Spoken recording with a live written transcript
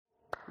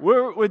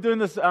We're doing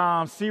this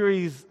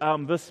series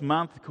this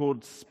month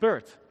called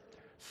Spirit,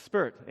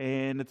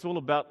 and it's all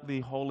about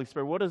the Holy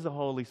Spirit. What is the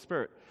Holy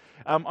Spirit?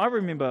 I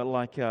remember,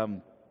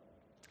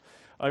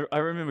 I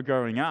remember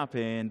growing up,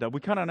 and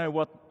we kind of know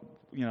what,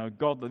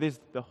 God.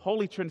 There's the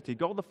Holy Trinity: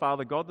 God the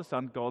Father, God the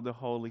Son, God the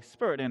Holy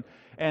Spirit,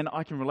 and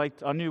I can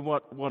relate. I knew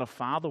what a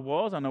father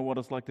was. I know what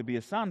it's like to be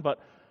a son, but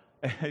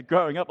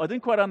growing up, I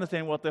didn't quite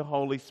understand what the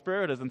Holy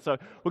Spirit is, and so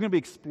we're going to be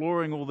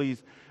exploring all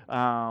these,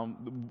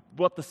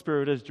 what the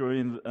Spirit is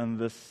in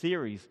this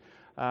series.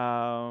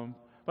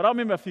 But I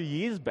remember a few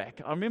years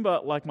back, I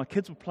remember my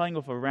kids were playing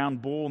with a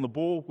round ball, and the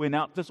ball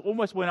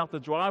almost went out the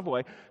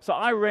driveway. So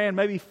I ran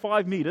maybe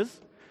 5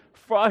 meters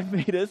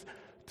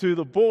to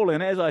the ball,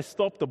 and as I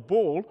stopped the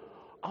ball,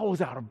 I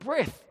was out of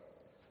breath.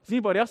 Has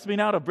anybody else been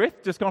out of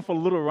breath? Just gone for a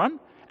little run?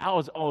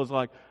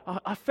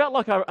 I felt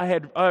like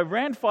I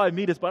ran 5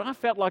 meters, but I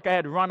felt like I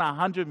had run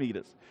 100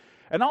 meters.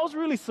 And I was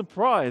really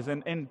surprised.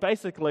 And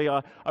basically,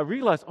 I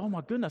realized, oh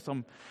my goodness,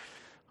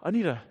 I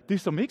need to do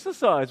some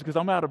exercise because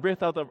I'm out of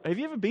breath. Have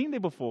you ever been there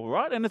before,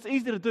 right? And it's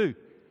easy to do.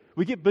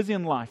 We get busy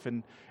in life.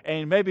 And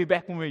maybe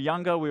back when we were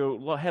younger,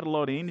 had a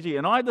lot of energy.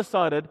 And I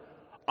decided,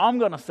 I'm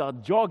going to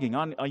start jogging,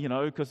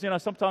 because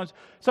sometimes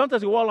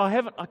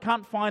I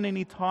can't find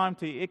any time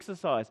to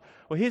exercise.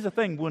 Well, here's the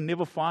thing: we'll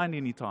never find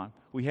any time.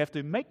 We have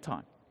to make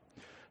time.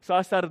 So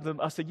I said,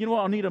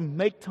 I need to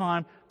make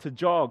time to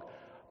jog.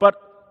 But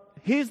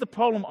here's the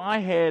problem I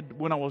had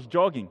when I was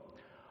jogging.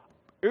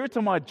 Every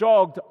time I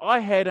jogged,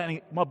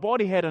 my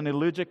body had an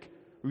allergic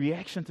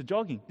reaction to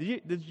jogging.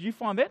 Did you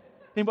find that?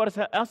 Anybody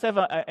else have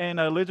an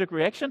allergic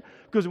reaction?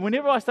 Because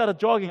whenever I started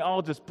jogging,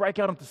 I'll just break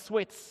out into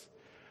sweats.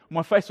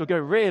 My face will go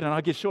red and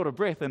I get short of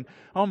breath, and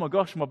oh my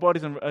gosh, my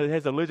body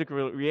has an allergic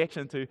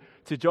reaction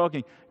to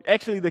jogging.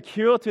 Actually, the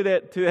cure to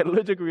that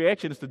allergic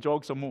reaction is to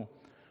jog some more,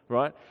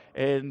 right?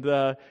 And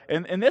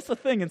that's the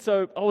thing. And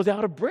so I was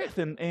out of breath,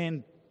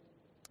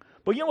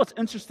 but what's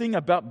interesting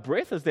about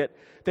breath is that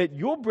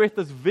your breath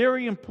is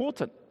very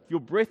important.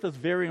 Your breath is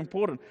very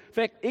important. In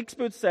fact,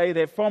 experts say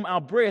that from our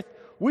breath,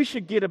 we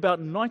should get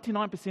about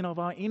 99% of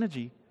our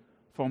energy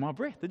from our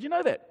breath. Did you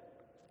know that?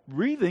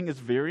 Breathing is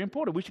very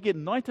important. We should get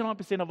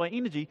 99% of our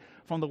energy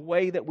from the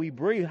way that we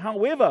breathe.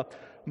 However,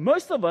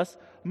 most of us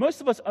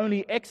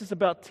only access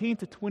about 10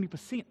 to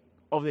 20%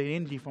 of the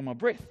energy from our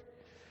breath.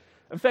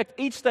 In fact,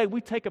 each day we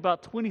take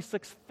about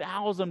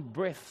 26,000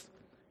 breaths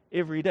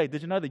every day.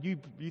 Did you know that you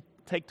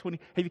take 20?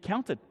 Have you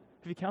counted?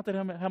 Have you counted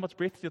how much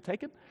breath you're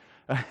taking?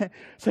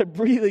 So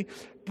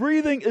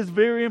breathing is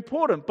very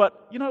important.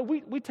 But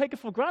we take it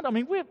for granted. I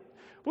mean, we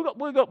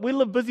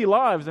live busy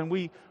lives, and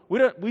we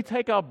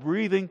take our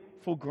breathing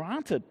for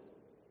granted.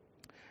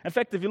 In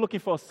fact, if you're looking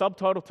for a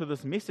subtitle to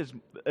this message,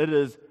 it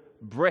is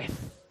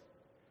breath.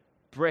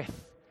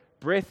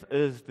 Breath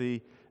is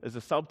the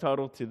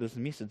subtitle to this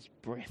message,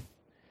 breath.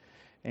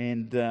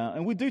 And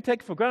we do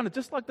take it for granted,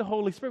 just like the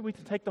Holy Spirit. We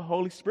can take the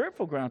Holy Spirit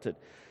for granted,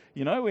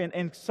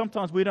 and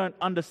sometimes we don't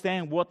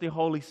understand what the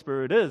Holy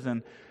Spirit is.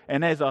 And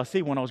as I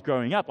see when I was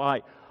growing up,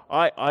 I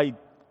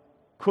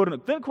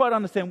didn't quite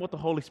understand what the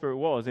Holy Spirit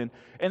was, and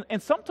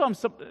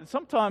sometimes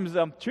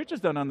churches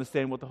don't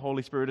understand what the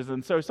Holy Spirit is,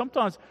 and so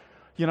sometimes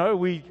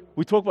we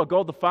talk about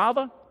God the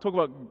Father, talk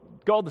about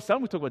God the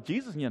Son, we talk about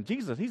Jesus.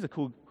 Jesus, he's a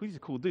cool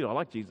dude. I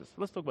like Jesus.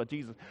 Let's talk about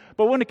Jesus.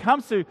 But when it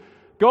comes to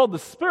God the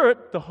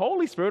Spirit, the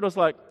Holy Spirit, it's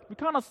like we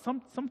kind of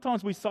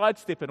sometimes we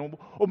sidestep it,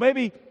 or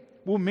maybe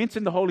we'll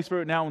mention the Holy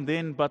Spirit now and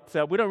then, but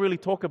we don't really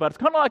talk about it. It's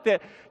kind of like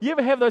that. You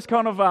ever have those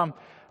kind of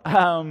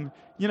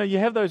you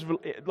have those,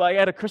 like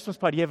at a Christmas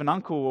party, you have an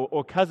uncle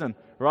or cousin,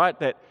 right,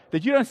 that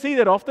you don't see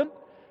that often,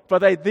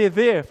 but they're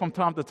there from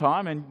time to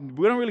time, and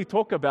we don't really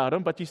talk about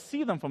them, but you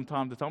see them from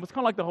time to time. It's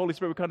kind of like the Holy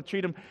Spirit. We kind of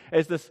treat him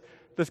as this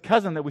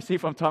cousin that we see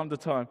from time to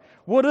time.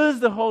 What is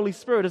the Holy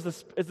Spirit? Is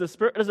the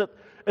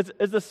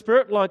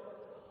Spirit like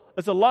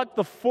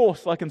the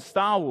Force, like in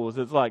Star Wars?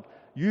 It's like,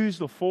 use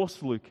the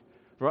Force, Luke,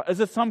 right? Is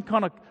it some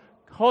kind of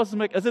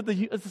cosmic? Is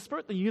the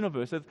Spirit the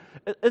universe? Is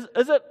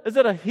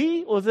it a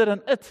he or is it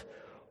an it?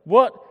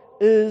 What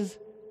is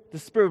the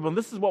Spirit? Well,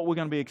 this is what we're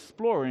going to be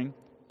exploring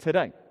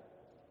today.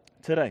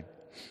 In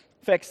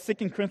fact,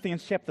 2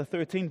 Corinthians chapter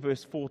 13,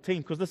 verse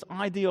 14, because this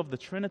idea of the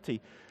Trinity,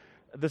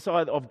 this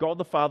idea of God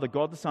the Father,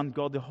 God the Son,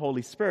 God the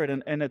Holy Spirit,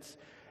 and it's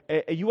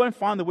you won't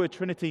find the word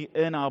Trinity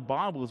in our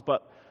Bibles,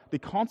 but the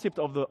concept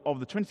of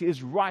the Trinity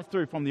is right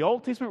through, from the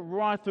Old Testament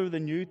right through the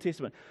New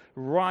Testament,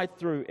 right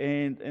through.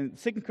 And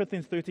 2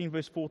 Corinthians 13,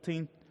 verse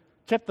 14,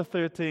 chapter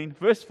 13,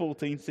 verse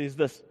 14 says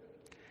this: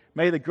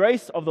 May the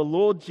grace of the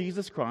Lord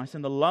Jesus Christ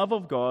and the love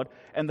of God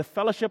and the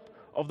fellowship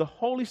of the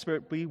Holy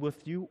Spirit be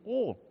with you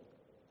all.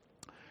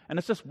 And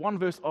it's just one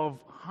verse of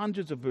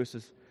hundreds of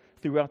verses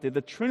throughout there.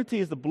 The Trinity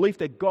is the belief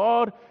that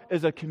God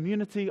is a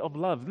community of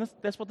love. And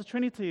that's what the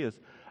Trinity is,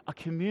 a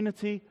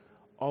community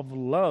of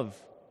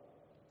love.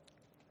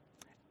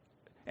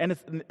 And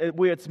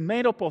where it's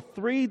made up of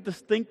three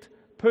distinct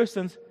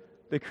persons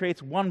that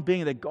creates one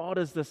being, that God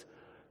is this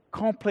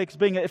complex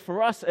being.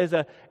 For us as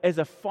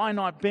a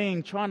finite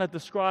being trying to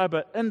describe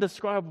an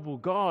indescribable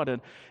God,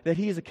 and that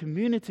He is a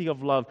community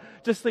of love.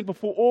 Just think,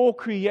 before all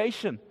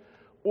creation,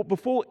 or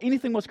before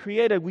anything was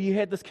created, we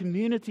had this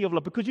community of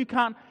love, because you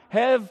can't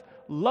have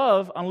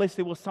love unless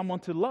there was someone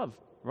to love,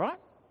 right?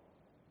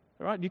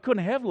 Right? You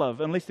couldn't have love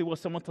unless there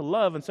was someone to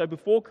love. And so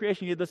before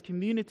creation, you had this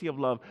community of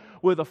love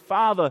where the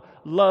Father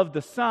loved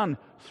the Son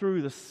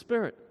through the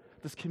Spirit.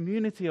 This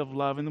community of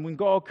love. And then when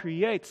God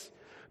creates,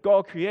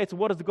 what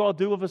does God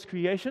do with His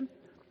creation?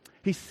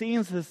 He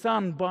sends His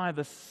Son by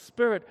the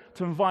Spirit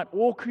to invite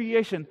all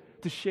creation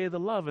to share the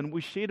love. And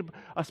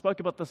I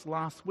spoke about this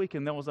last week,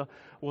 and that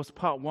was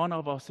part one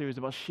of our series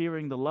about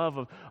sharing the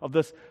love of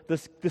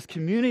this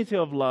community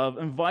of love,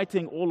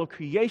 inviting all of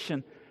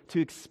creation to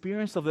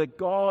experience of that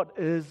God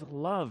is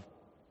love.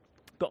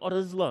 God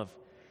is love.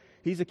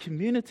 He's a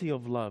community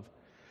of love.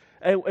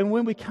 And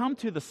when we come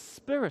to the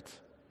Spirit,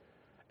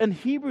 in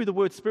Hebrew, the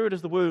word Spirit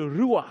is the word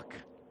ruach.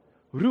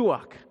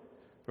 Ruach.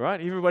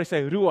 Right? Everybody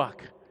say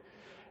ruach.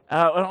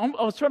 And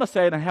I was trying to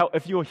say it, how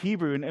if you're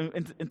Hebrew,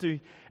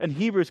 in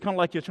Hebrew, it's kind of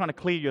like you're trying to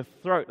clear your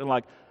throat, and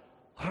like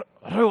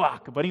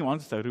ruach. But anyone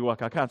wants to say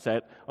ruach, I can't say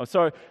it. I'm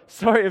sorry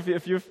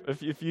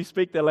if you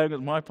speak that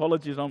language. My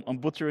apologies. I'm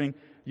butchering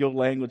your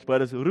language,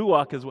 but as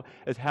ruach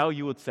is how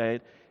you would say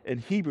it in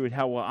Hebrew, and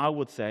how I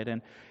would say it.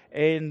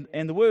 And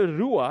the word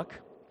ruach,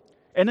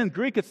 and in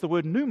Greek it's the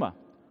word pneuma.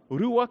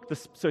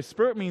 Ruach, so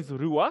spirit means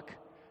ruach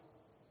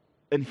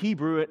in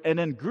Hebrew, and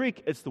in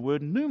Greek it's the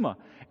word pneuma.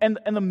 And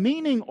the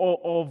meaning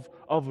of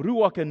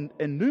ruach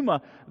and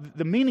pneuma,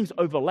 the meanings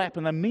overlap,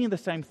 and they mean the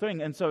same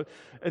thing. And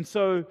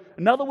so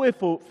another word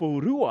for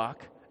ruach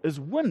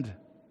is wind.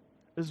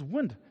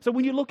 So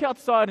when you look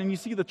outside and you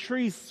see the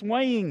trees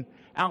swaying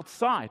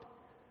outside,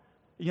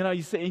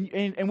 you see,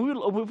 and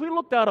if you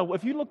looked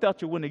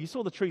out your window, you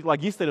saw the trees.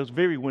 Like yesterday, it was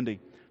very windy.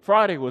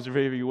 Friday was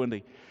very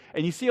windy,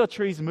 and you see our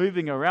trees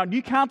moving around.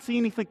 You can't see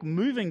anything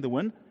moving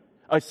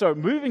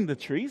moving the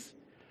trees,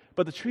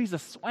 but the trees are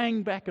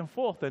swaying back and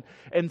forth,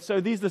 and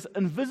so there's this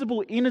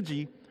invisible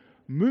energy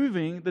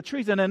moving the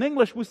trees. And in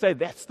English, we say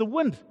that's the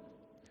wind.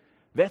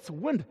 That's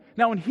wind.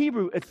 Now in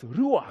Hebrew, it's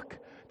ruach.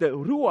 The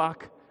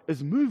ruach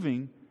is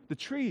moving the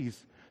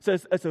trees. So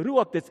it's a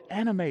ruach that's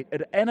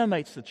it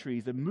animates the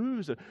trees, it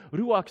moves.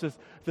 Ruach is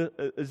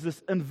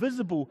this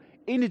invisible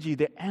energy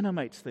that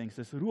animates things.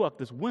 This ruach,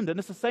 this wind, and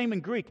it's the same in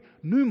Greek.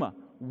 Pneuma,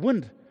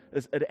 wind,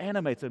 it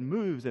animates, it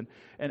moves, and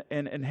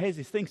has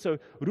these things. So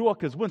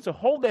ruach is wind. So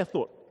hold that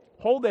thought.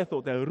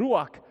 That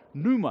ruach,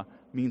 pneuma,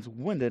 means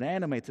wind. It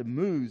animates, it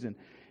moves, and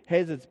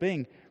has its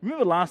being.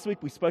 Remember last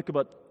week we spoke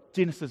about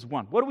Genesis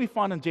 1. What do we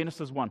find in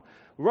Genesis 1?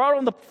 Right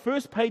on the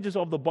first pages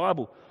of the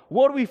Bible,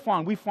 what do we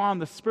find? We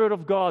find the Spirit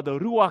of God, the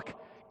Ruach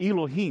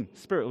Elohim.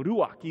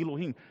 Ruach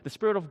Elohim, the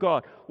Spirit of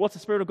God. What's the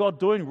Spirit of God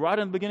doing right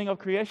in the beginning of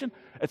creation?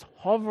 It's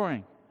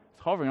hovering.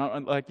 It's hovering,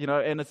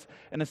 and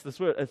it's the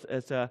Spirit.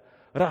 It's a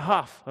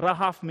rahaf.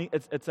 Rahaf means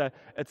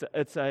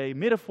it's a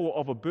metaphor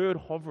of a bird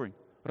hovering.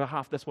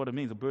 Rahaf, that's what it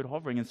means, a bird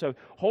hovering. And so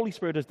Holy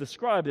Spirit is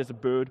described as a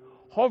bird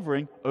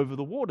hovering over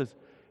the waters.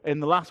 And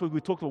the last week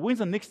we talked about, when's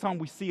the next time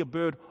we see a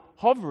bird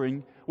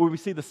hovering, where we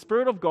see the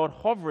Spirit of God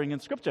hovering in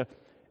Scripture?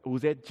 It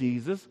was at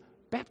Jesus'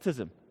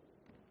 baptism.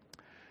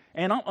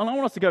 And I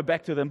want us to go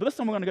back to them, but this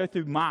time we're going to go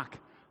through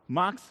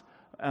Mark's,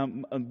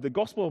 the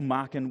Gospel of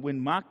Mark, and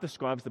when Mark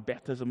describes the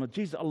baptism of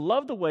Jesus. I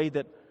love the way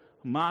that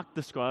Mark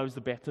describes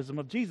the baptism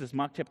of Jesus.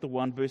 Mark chapter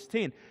 1, verse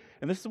 10.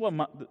 And this is what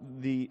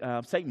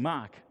St.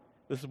 Mark,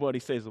 this is what he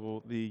says,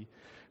 or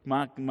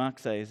Mark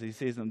says. He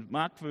says in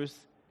Mark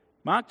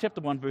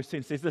chapter 1, verse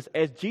 10 says this: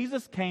 as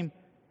Jesus came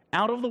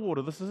out of the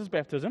water, this is his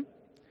baptism,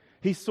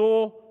 he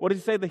saw, what does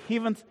he say? The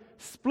heavens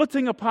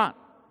splitting apart.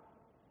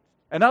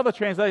 Another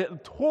translation,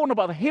 torn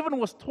apart. The heaven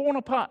was torn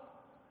apart.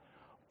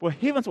 Well,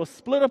 heavens were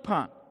split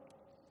apart.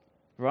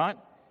 Right?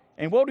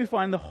 And what do we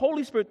find? The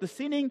Holy Spirit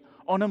descending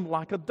on him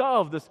like a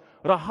dove. This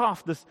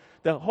rahaf,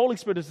 the Holy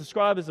Spirit is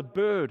described as a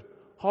bird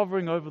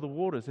hovering over the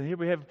waters. And here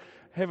we have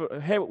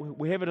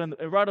it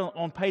right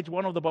on page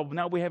 1 of the Bible.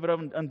 Now we have it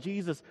on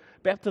Jesus'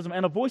 baptism.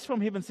 And a voice from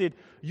heaven said,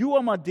 "You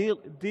are my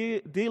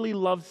dearly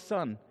loved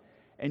Son,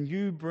 and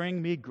you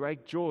bring me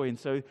great joy." And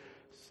so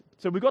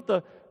we got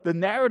the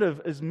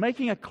narrative is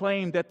making a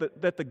claim that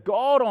the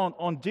God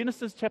on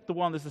Genesis chapter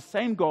 1 is the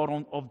same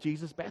God of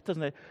Jesus'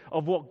 baptism,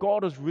 of what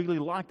God is really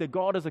like, that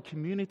God is a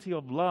community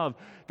of love,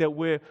 that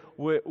where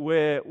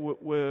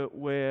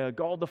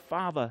God the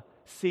Father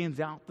sends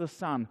out the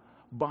Son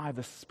by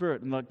the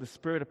Spirit, and like the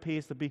Spirit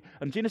appears to be.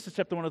 In Genesis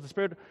chapter 1,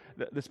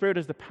 the Spirit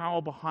is the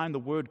power behind the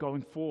Word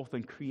going forth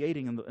and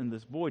creating in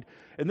this void.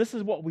 And this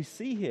is what we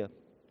see here.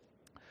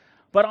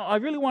 But I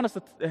really want us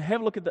to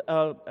have a look at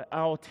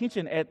our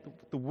attention at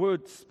the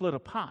word split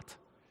apart.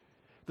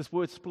 This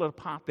word split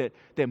apart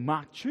that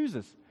Mark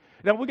chooses.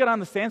 Now, we've got to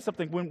understand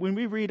something. When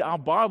we read our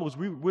Bibles,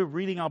 we're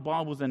reading our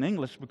Bibles in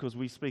English because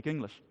we speak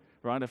English,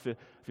 right? If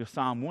you're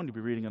Psalm 1, you'll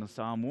be reading in a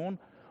Psalm 1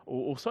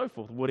 or so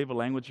forth, whatever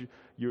language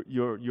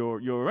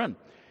you're in.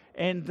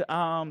 And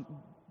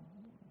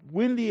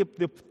when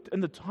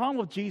in the time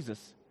of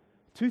Jesus,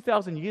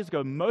 2,000 years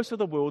ago, most of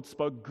the world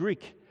spoke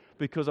Greek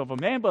because of a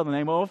man by the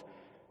name of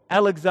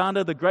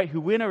Alexander the Great,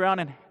 who went around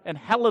and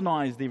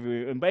Hellenized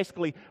everywhere, and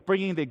basically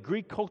bringing their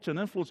Greek culture and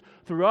influence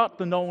throughout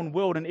the known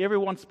world, and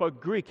everyone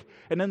spoke Greek.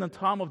 And in the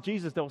time of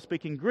Jesus, they were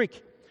speaking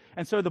Greek.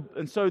 And so the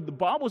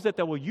Bibles that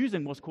they were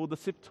using was called the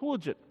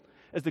Septuagint,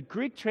 as the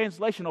Greek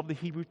translation of the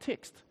Hebrew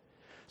text.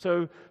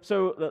 So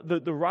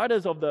the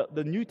writers of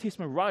the New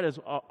Testament writers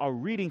are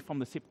reading from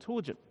the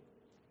Septuagint.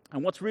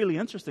 And what's really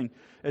interesting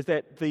is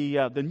that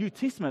the New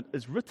Testament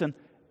is written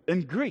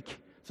in Greek.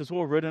 So it's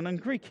all written in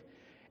Greek.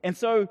 And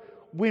so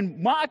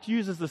when Mark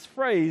uses this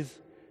phrase,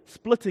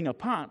 splitting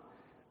apart,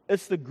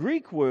 it's the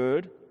Greek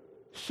word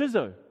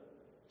schizo.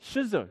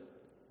 Schizo.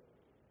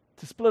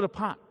 To split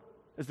apart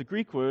is the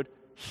Greek word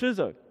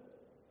schizo,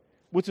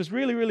 which is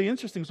really, really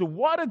interesting. So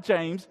why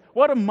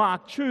did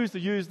Mark choose to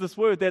use this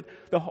word that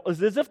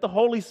is as if the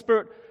Holy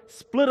Spirit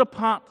split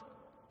apart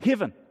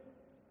heaven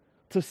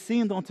to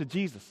send onto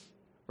Jesus,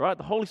 right?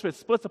 The Holy Spirit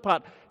splits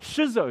apart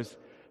schizos.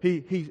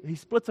 He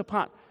splits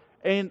apart.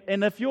 And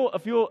if you're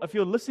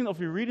listening, or if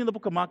you're reading the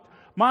book of Mark,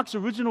 Mark's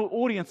original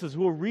audiences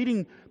who are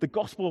reading the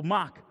Gospel of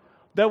Mark,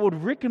 they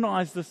would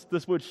recognize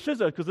this word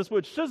schizo, because this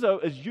word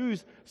schizo is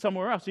used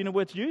somewhere else. Do you know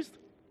where it's used?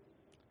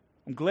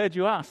 I'm glad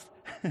you asked.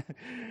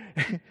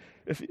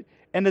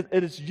 And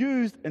it is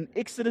used in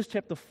Exodus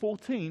chapter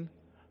 14,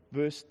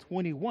 verse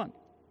 21.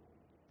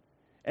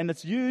 And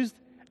it's used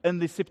in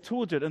the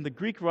Septuagint, in the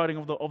Greek writing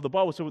of the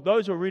Bible. So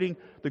those who are reading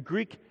the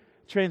Greek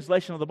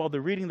translation of the Bible,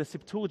 they're reading the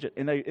Septuagint,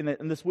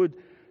 and this word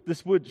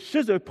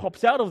schizo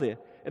pops out of there,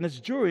 and it's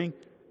during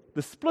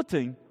the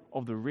splitting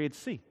of the Red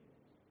Sea.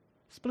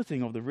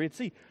 Splitting of the Red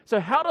Sea. So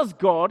how does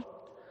God,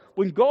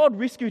 when God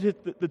rescued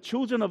the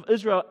children of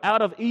Israel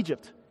out of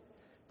Egypt,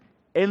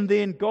 and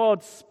then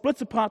God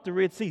splits apart the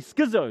Red Sea,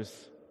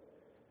 schizos.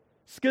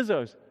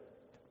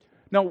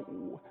 Now,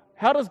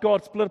 how does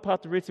God split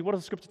apart the Red Sea? What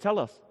does the Scripture tell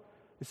us?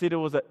 It said it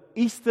was an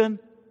eastern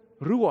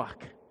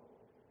ruach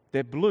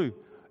that blew.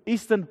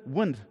 Eastern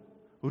wind,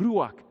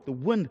 ruach, the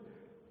wind,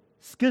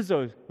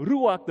 schizos,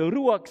 ruach, the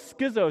ruach,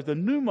 schizos, the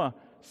pneuma,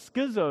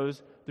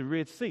 schizos, the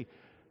Red Sea.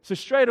 So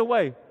straight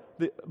away,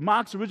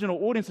 Mark's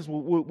original audiences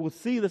will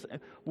see this,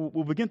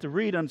 will begin to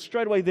read, and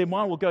straight away their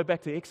mind will go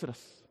back to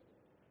Exodus.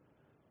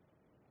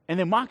 And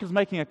then Mark is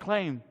making a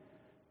claim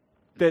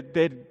that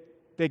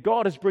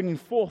God is bringing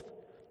forth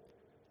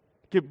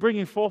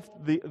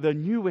the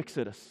new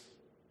Exodus.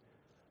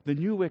 The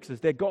new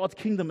Exodus, that God's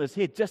kingdom is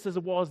here just as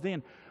it was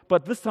then.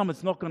 But this time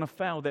it's not going to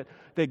fail,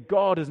 that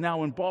God is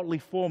now in bodily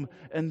form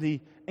in the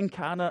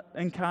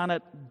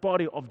incarnate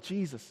body of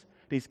Jesus.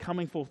 That He's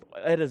coming forth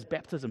at His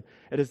baptism.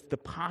 It is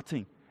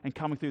departing and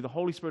coming through. The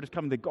Holy Spirit is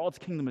coming. That God's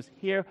kingdom is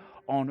here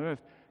on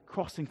earth,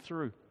 crossing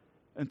through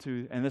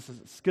into, and this is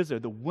schizo,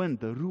 the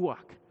wind, the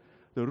ruach,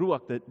 the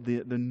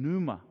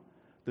pneuma,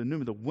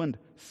 the wind,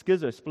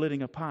 schizo,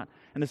 splitting apart.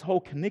 And this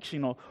whole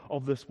connection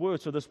of this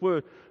word. So this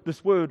word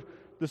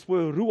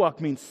ruach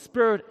means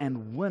spirit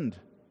and wind.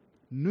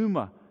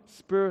 Pneuma,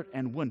 spirit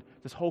and wind.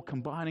 This whole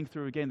combining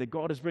through again that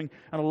God is bringing.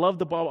 And I love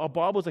the Bible. Our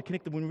Bibles are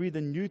connected when we read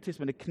the New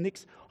Testament. It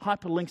connects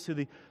hyperlinks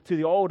to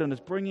the Old, and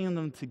it's bringing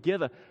them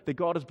together. That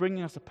God is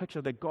bringing us a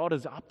picture that God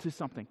is up to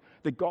something.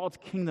 That God's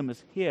kingdom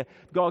is here.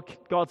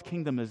 God's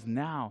kingdom is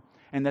now.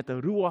 And that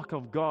the ruach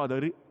of God,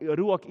 the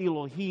ruach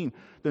Elohim,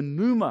 the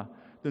pneuma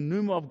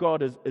of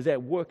God is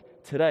at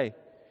work today.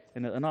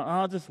 And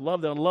I just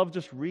love that. I love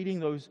just reading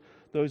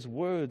those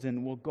words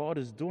and what God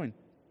is doing.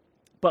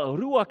 But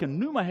ruach and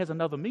pneuma has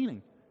another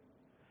meaning.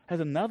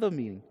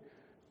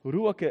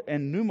 Ruach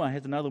and pneuma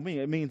has another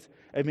meaning.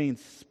 It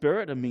means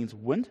spirit, it means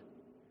wind.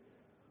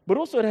 But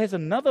also it has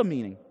another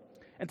meaning.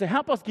 And to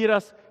help us get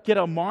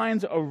our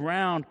minds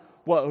around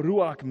what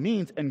ruach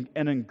means and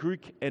in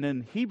Greek and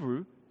in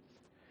Hebrew,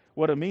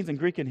 what it means in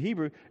Greek and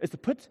Hebrew is to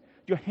put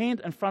your hand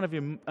in front of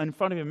your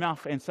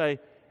mouth and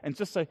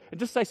just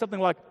say something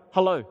like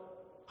hello.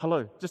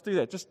 Just do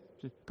that. Just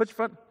put your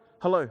front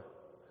hello.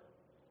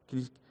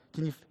 Can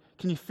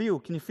you feel?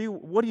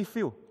 What do you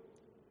feel?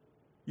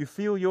 You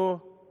feel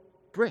your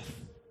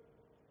breath.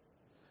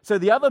 So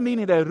the other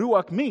meaning that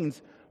ruach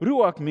means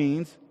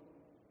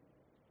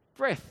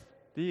breath.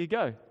 There you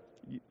go.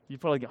 You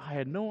probably go, I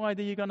had no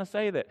idea you're going to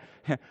say that.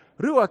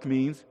 Ruach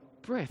means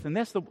breath, and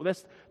that's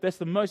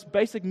the most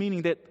basic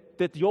meaning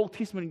that the Old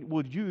Testament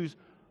would use.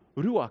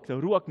 Ruach. The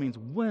ruach means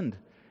wind.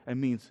 It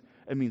means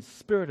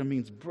spirit. It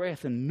means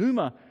breath. And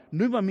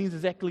pneuma means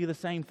exactly the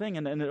same thing,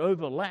 and it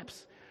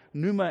overlaps.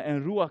 Pneuma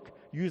and ruach,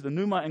 use the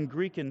pneuma in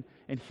Greek and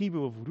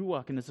Hebrew of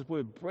ruach, and it's this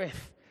word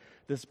breath.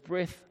 This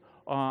breath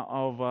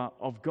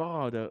of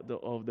God, of the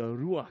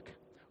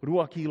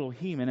ruach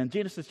Elohim. And in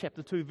Genesis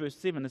chapter 2, verse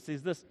 7, it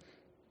says this: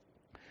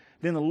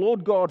 Then the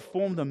Lord God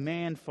formed a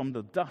man from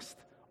the dust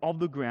of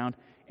the ground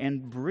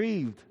and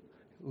breathed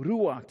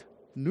ruach,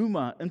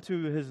 pneuma,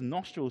 into his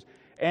nostrils,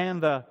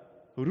 and the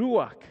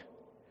ruach,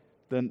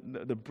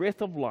 the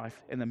breath of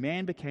life, and the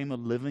man became a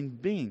living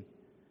being.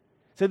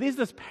 So there's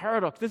this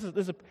paradox.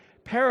 There's a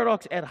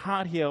paradox at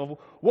heart here of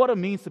what it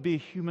means to be a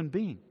human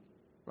being,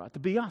 right? To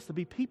be us, to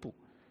be people.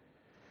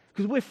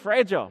 Because we're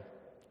fragile.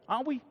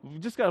 aren't we? We've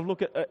just got to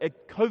look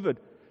at COVID.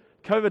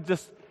 COVID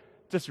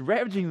just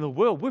ravaging the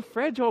world. We're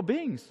fragile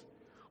beings.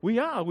 We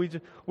are.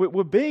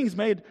 We're beings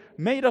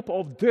made up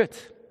of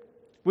dirt.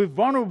 We're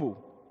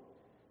vulnerable.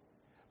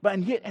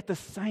 And yet at the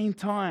same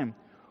time,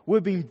 we're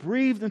being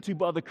breathed into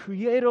by the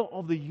Creator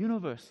of the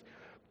universe.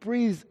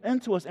 Breathes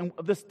into us, and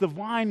this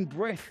divine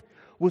breath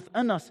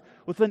within us,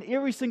 within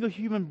every single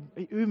human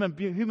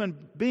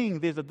being,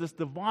 there's this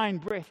divine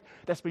breath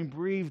that's been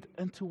breathed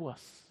into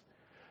us.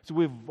 So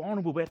we're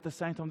vulnerable, but at the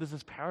same time, there's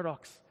this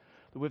paradox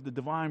that we have the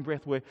divine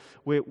breath where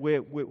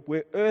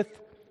earth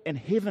and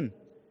heaven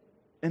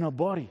in our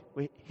body,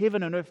 where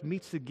heaven and earth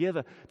meets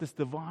together, this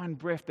divine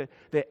breath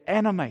that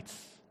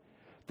animates,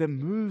 that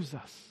moves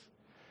us.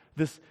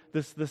 This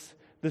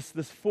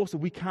force that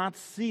we can't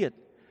see it,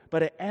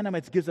 but it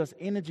animates, gives us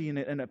energy, and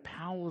it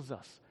powers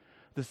us.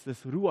 This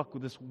ruach,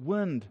 this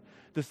wind,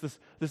 this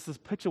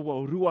picture of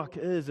what ruach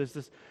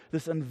is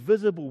this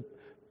invisible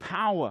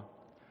power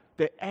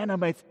that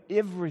animates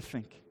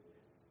everything.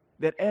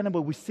 That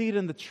animal, we see it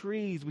in the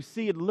trees, we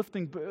see it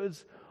lifting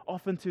birds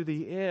off into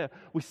the air.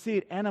 We see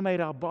it animate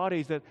our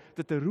bodies, that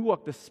the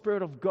ruach, the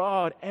Spirit of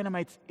God,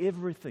 animates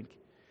everything.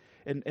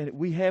 And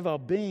we have our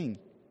being.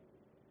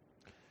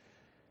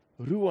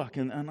 Ruach,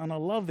 and I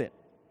love that.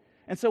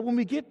 And so when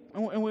we've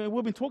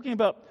been talking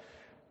about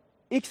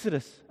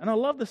Exodus, and I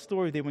love the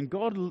story there, when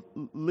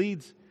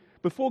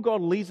before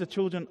God leads the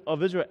children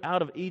of Israel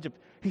out of Egypt,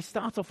 He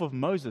starts off with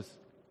Moses.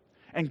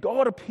 And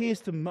God appears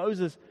to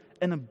Moses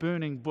in a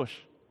burning bush.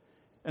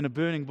 And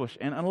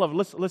I love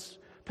it. Let's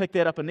pick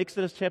that up in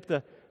Exodus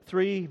chapter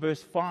 3,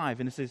 verse 5.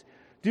 And it says,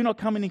 "Do not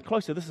come any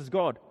closer." This is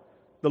God.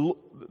 The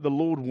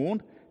Lord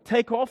warned,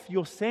 "Take off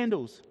your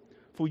sandals,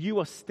 for you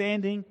are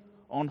standing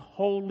on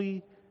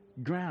holy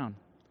ground.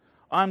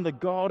 I am the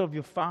God of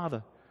your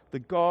father, the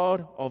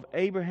God of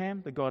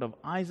Abraham, the God of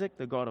Isaac,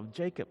 the God of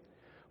Jacob."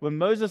 When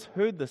Moses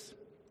heard this,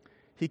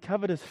 he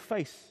covered his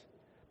face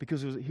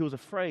because he was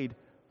afraid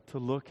to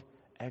look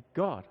at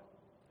God.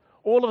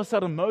 All of a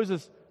sudden,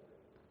 Moses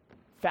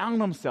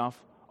found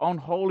himself on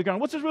holy ground,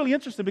 which is really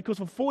interesting because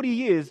for 40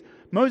 years,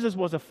 Moses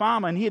was a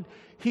farmer, and he'd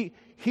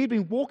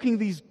been walking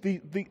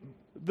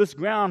this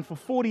ground for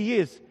 40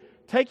 years,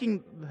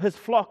 taking his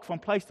flock from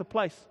place to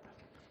place.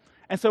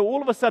 And so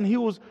all of a sudden,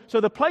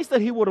 the place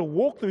that he would have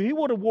walked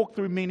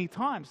through many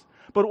times.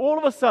 But all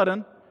of a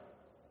sudden,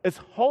 it's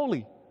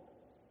holy.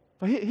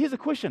 But here's a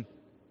question.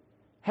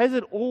 Has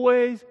it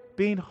always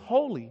been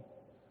holy?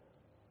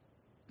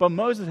 But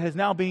Moses has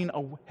now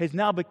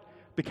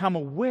become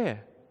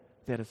aware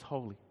that it's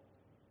holy.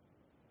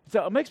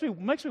 So it makes me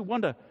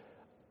wonder,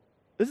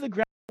 is the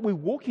ground we're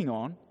walking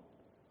on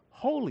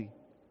holy?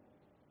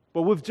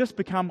 But we've just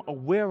become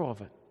aware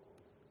of it.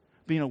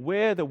 Being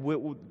aware that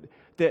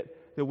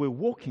we're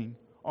walking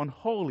on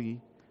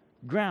holy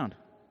ground.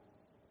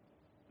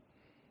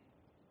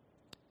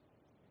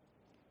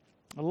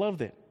 I love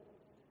that.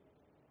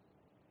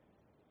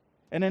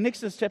 And in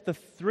Exodus chapter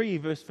 3,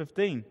 verse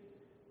 15,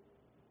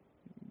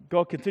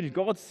 God continues.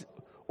 God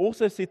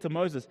also said to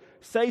Moses,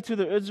 "Say to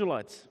the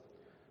Israelites,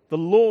 the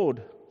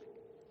Lord,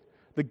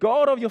 the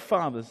God of your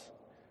fathers,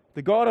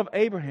 the God of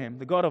Abraham,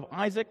 the God of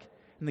Isaac,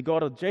 and the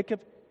God of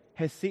Jacob,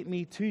 has sent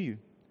me to you."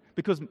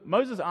 Because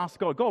Moses asked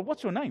God,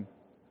 "What's your name?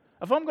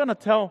 If I'm going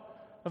to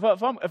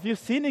if you're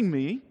sending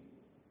me,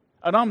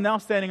 and I'm now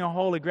standing on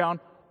holy ground,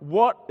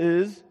 what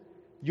is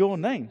your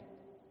name?"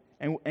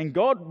 And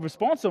God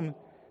responds to him,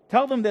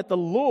 "Tell them that the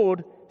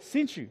Lord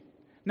sent you."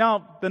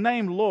 Now, the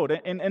name Lord,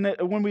 and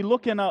when we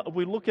look in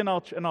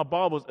our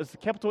Bibles, it's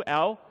capital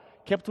L,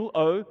 capital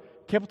O,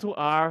 capital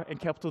R, and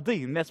capital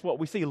D, and that's what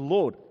we see,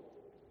 Lord.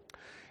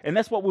 And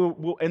that's what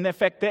and in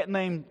fact, that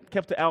name,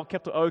 capital L,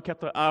 capital O,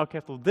 capital R,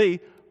 capital D,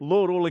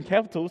 Lord, all in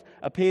capitals,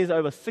 appears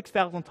over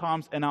 6,000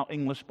 times in our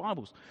English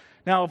Bibles.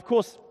 Now, of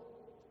course,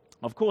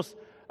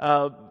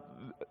 the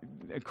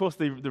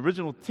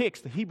original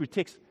text, the Hebrew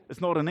text,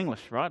 is not in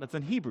English, right? It's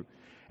in Hebrew.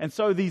 And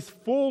so these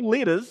four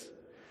letters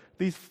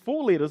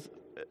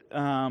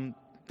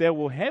that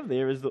we'll have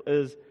there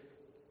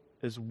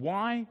is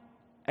Y,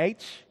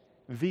 H,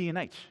 V, and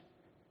H.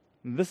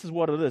 And this is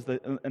what it is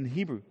in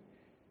Hebrew.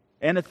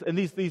 And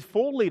these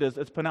four letters,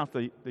 it's pronounced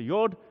the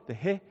Yod, the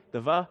He,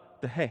 the Va,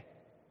 the He.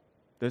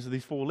 Those are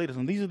these four letters.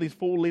 And these are these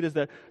four letters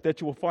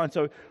that you will find.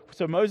 So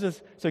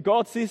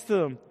God says to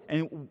them,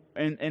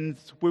 and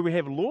where we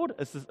have Lord,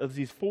 it's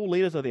these four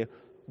letters are there.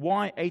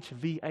 Y, H,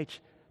 V,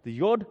 H. The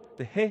Yod,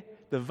 the He,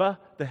 the Va,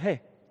 the He.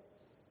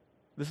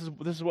 This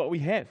is what we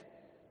have.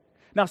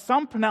 Now,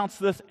 some pronounce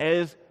this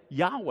as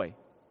Yahweh.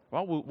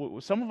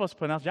 Right? Some of us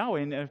pronounce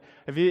Yahweh. And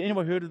have you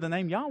ever heard of the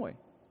name Yahweh?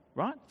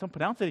 Right? Some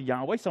pronounce it as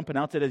Yahweh, some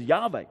pronounce it as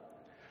Yahweh.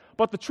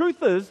 But the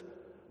truth is,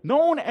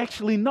 no one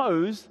actually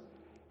knows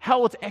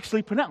how it's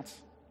actually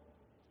pronounced.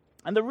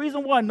 And the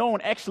reason why no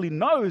one actually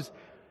knows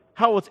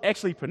how it's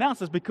actually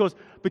pronounced is because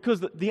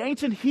the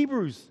ancient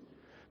Hebrews,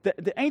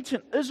 the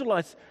ancient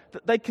Israelites,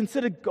 they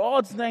considered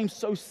God's name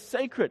so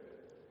sacred,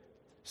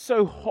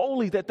 so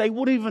holy, that they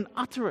wouldn't even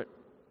utter it.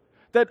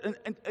 That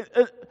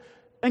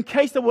in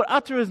case they would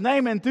utter his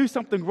name and do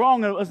something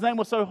wrong, and his name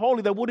was so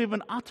holy, they wouldn't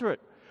even utter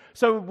it.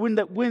 So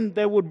when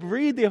they would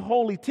read their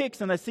holy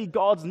text and they see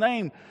God's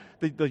name,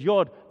 the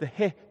Yod, the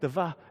He, the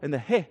Va, and the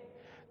He,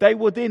 they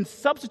would then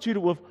substitute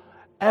it with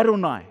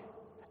Adonai.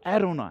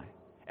 Adonai.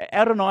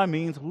 Adonai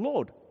means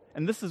Lord.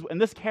 And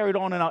this carried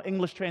on in our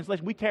English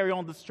translation. We carry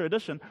on this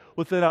tradition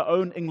within our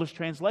own English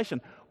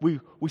translation. We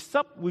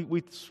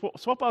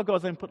swap our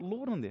God's name and put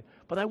Lord in there.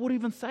 But they wouldn't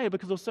even say it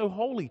because it was so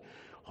holy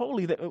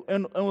that,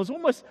 and it was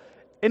almost,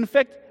 in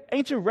fact,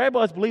 ancient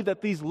rabbis believed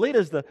that these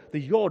letters, the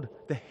Yod,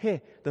 the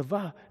He, the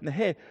Va, and the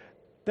He,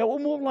 they were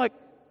more like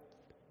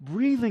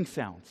breathing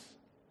sounds.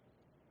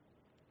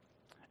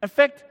 In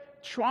fact,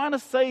 trying to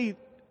say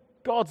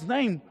God's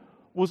name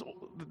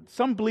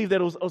some believe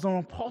that it was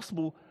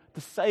impossible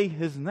to say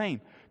His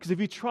name. Because if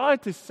you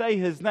tried to say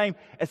His name,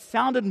 it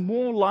sounded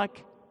more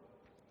like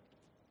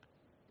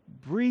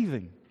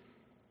breathing.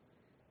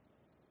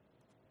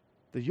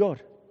 The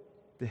Yod,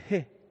 the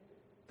He,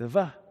 the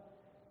Va,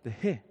 the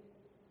He.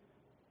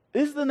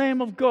 Is the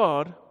name of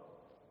God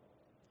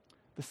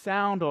the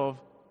sound of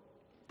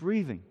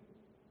breathing?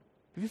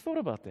 Have you thought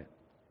about that?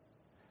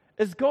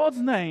 Is God's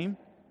name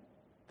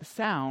the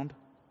sound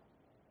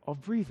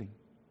of breathing?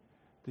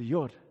 The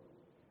Yod,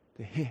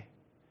 the He,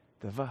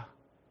 the Va,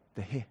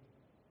 the He.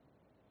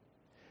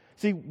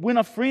 See, when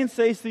a friend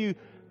says to you,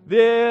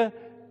 there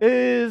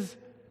is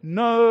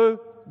no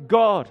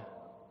God,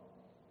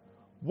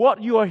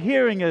 what you are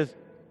hearing is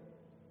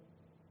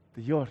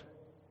the Yod,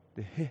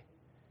 the He,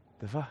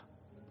 the Va,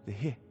 the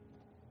He.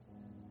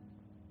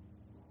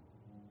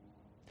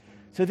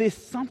 So there's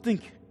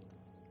something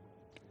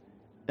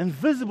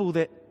invisible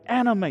that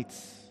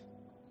animates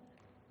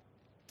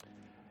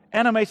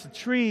the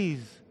trees,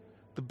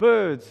 the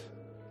birds,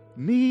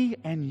 me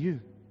and you.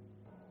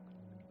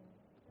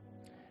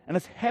 And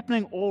it's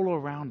happening all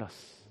around us.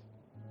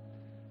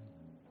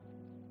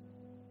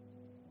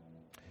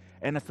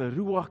 And it's the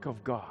Ruach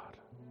of God.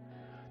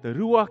 The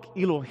Ruach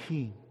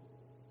Elohim.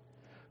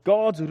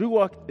 God's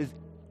Ruach is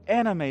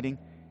animating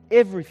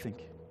everything.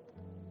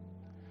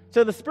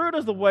 So the Spirit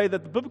is the way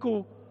that the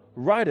biblical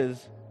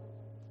writers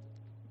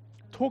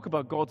talk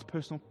about God's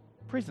personal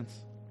presence.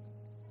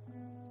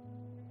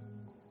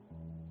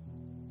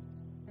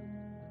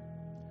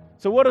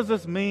 So what does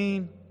this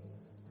mean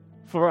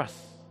for us?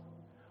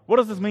 What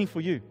does this mean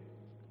for you?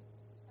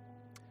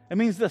 It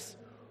means this.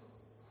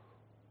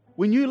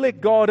 When you let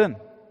God in,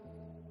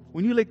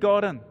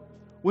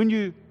 when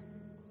you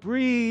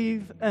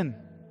breathe in,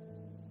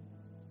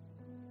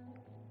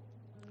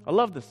 I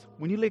love this.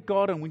 When you let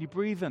God in, when you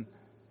breathe in,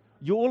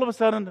 you all of a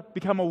sudden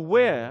become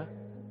aware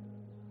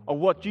of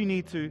what you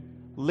need to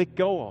let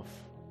go of.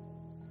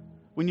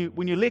 When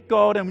you let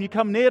God in, when you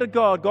come near to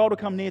God, God will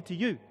come near to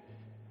you.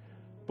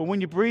 But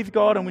when you breathe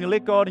God and when you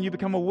let God and you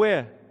become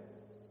aware,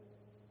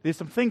 there's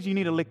some things you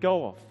need to let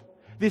go of.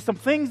 There's some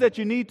things that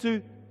you need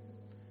to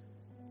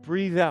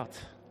breathe out.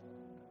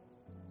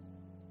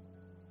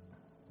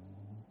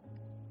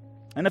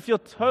 And if you're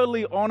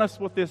totally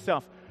honest with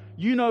yourself,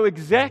 you know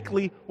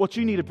exactly what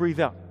you need to breathe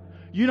out.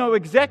 You know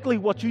exactly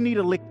what you need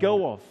to let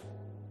go of.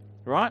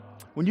 Right?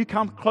 When you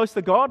come close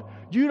to God,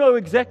 you know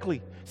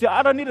exactly. See,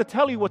 I don't need to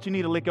tell you what you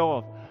need to let go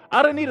of.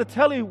 I don't need to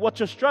tell you what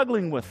you're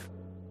struggling with,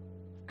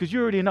 because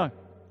you already know.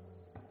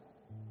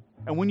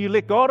 And when you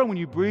let God and when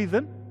you breathe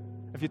in,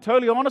 if you're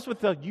totally honest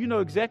with yourself, you know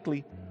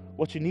exactly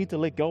what you need to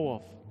let go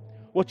of,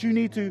 what you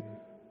need to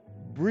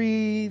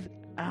breathe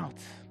out.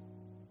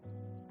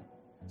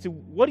 See,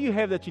 what do you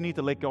have that you need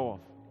to let go of?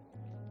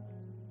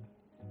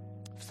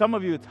 For some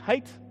of you, it's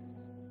hate.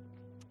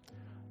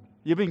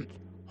 You've been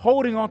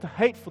holding on to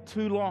hate for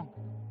too long.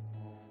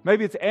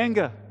 Maybe it's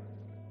anger.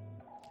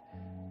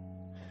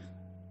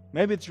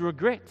 Maybe it's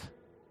regret.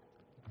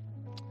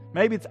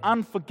 Maybe it's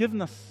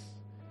unforgiveness.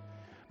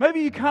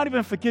 Maybe you can't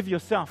even forgive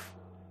yourself.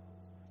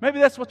 Maybe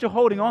that's what you're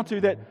holding on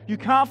to, that you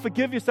can't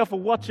forgive yourself for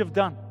what you've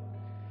done.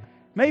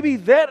 Maybe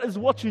that is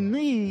what you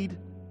need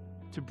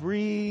to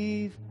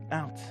breathe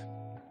out.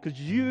 Because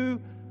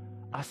you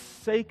are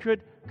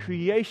sacred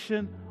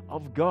creation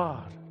of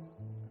God.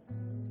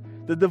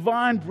 The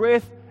divine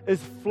breath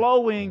is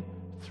flowing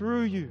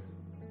through you.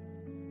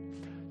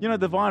 You know,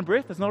 divine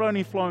breath is not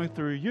only flowing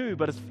through you,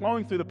 but it's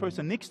flowing through the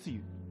person next to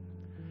you.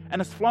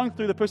 And it's flowing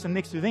through the person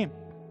next to them.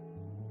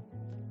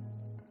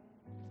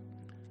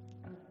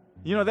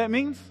 You know what that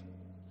means?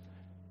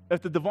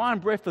 If the divine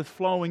breath is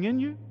flowing in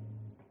you,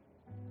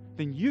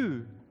 then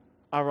you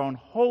are on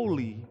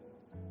holy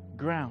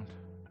ground.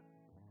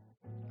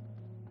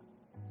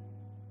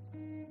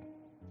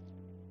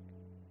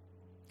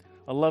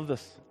 I love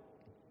this.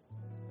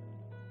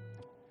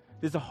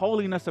 There's a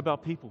holiness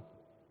about people.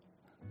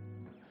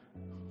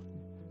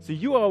 So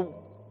you are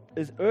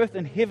as earth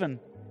and heaven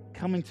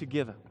coming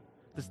together,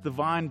 this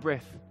divine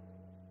breath.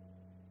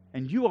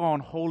 And you are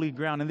on holy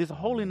ground, and there's a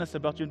holiness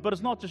about you. But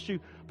it's not just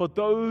you, but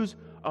those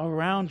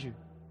around you.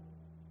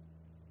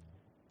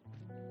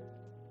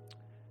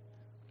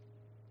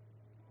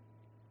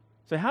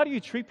 So how do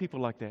you treat people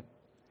like that?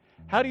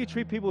 How do you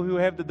treat people who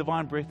have the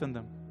divine breath in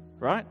them?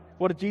 Right?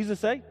 What did Jesus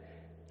say?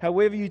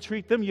 However you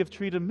treat them, you've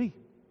treated me.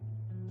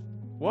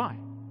 Why?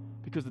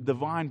 Because the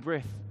divine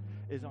breath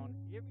is on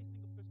every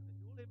single person that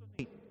you'll ever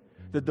meet.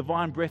 The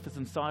divine breath is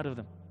inside of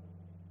them.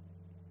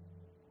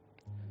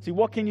 See,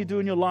 what can you do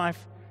in your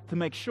life to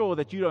make sure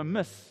that you don't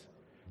miss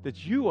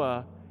that you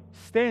are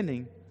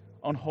standing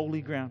on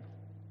holy ground?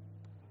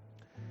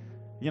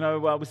 You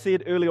know, we see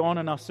it early on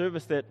in our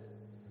service that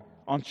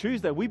on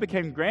Tuesday we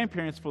became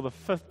grandparents for the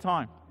 5th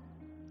time.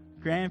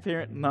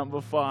 Grandparent number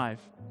 5.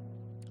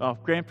 Our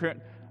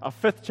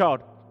 5th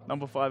child,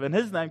 number 5. And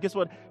his name, guess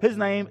what? His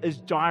name is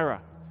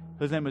Jireh.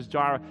 His name is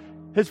Jireh.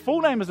 His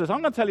full name is this.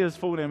 I'm going to tell you his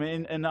full name.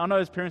 And I know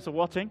his parents are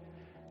watching.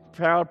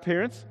 Proud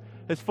parents.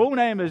 His full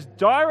name is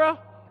Jireh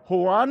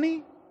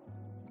Hoani.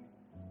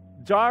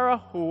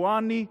 Jireh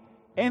Hoani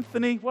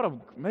Anthony. What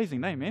an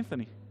amazing name,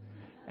 Anthony.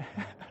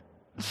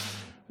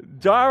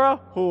 Jireh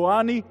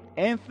Hoani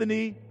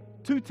Anthony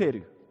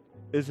Tuteru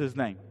is his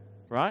name,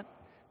 right?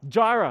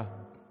 Jireh.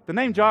 The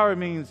name Jireh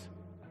means,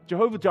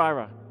 Jehovah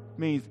Jireh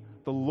means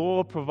the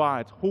Lord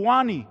provides.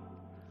 Hoani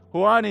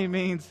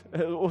means,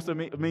 also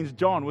means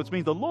John, which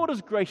means the Lord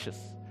is gracious.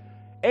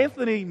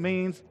 Anthony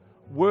means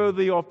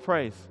worthy of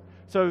praise.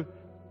 So,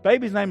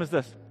 baby's name is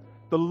this.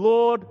 The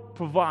Lord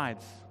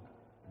provides.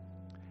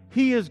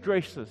 He is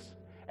gracious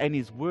and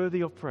He's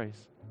worthy of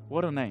praise.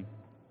 What a name.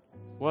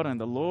 What a name.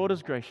 The Lord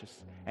is gracious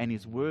and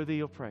He's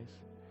worthy of praise.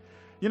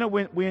 You know,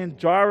 when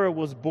Jireh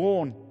was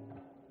born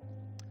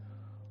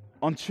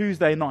on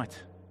Tuesday night,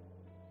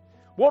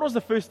 what was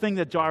the first thing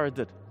that Jireh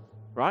did?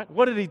 Right?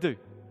 What did he do?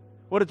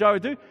 What did Jireh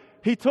do?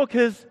 He took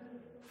his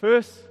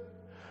first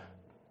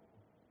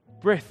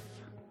breath.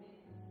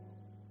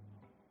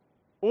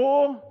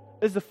 Or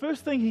is the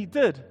first thing he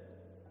did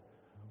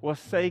was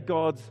say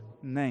God's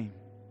name.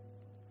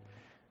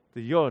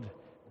 The Yod,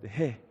 the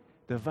He,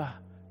 the Va,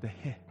 the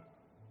He.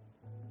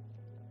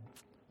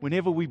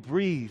 Whenever we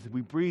breathe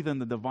in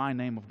the divine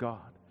name of God,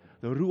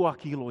 the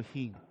Ruach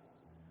Elohim.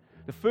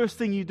 The first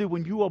thing you do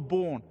when you are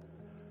born,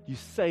 you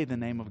say the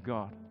name of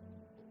God.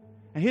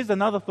 And here's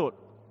another thought.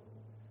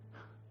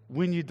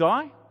 When you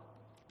die,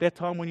 that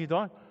time when you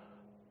die,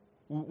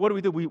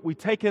 what do? We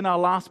take in our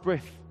last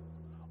breath.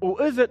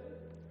 Or is it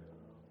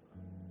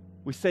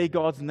we say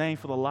God's name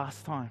for the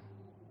last time?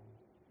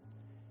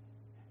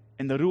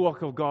 And the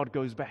Ruach of God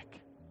goes back.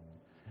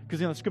 Because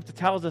the Scripture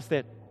tells us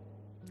that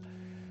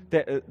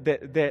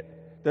the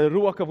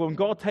Ruach of, when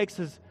God takes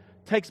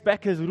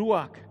back His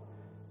Ruach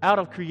out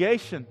of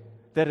creation,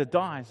 that it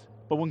dies.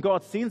 But when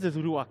God sends His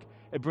Ruach,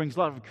 it brings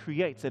life, it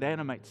creates, it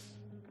animates.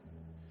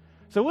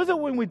 So is it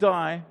when we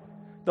die,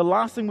 the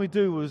last thing we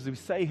do is we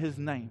say His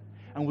name,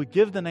 and we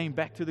give the name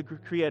back to the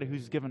Creator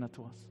who's given it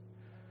to us.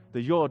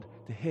 The Yod,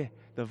 the He,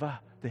 the Va,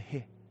 the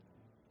He.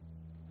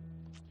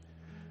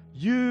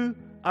 You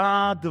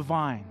are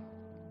divine.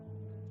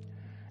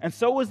 And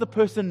so is the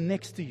person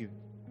next to you.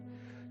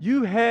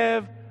 You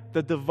have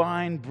the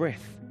divine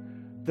breath,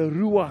 the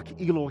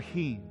Ruach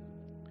Elohim,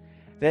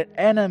 that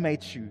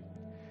animates you.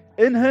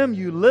 In Him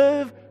you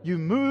live, you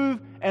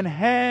move, and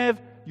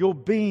have your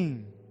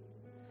being.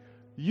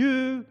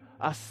 You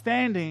are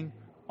standing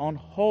on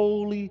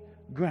holy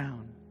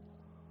ground.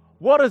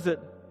 What is it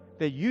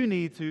that you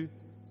need to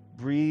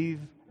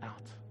breathe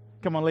out?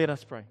 Come on, let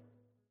us pray.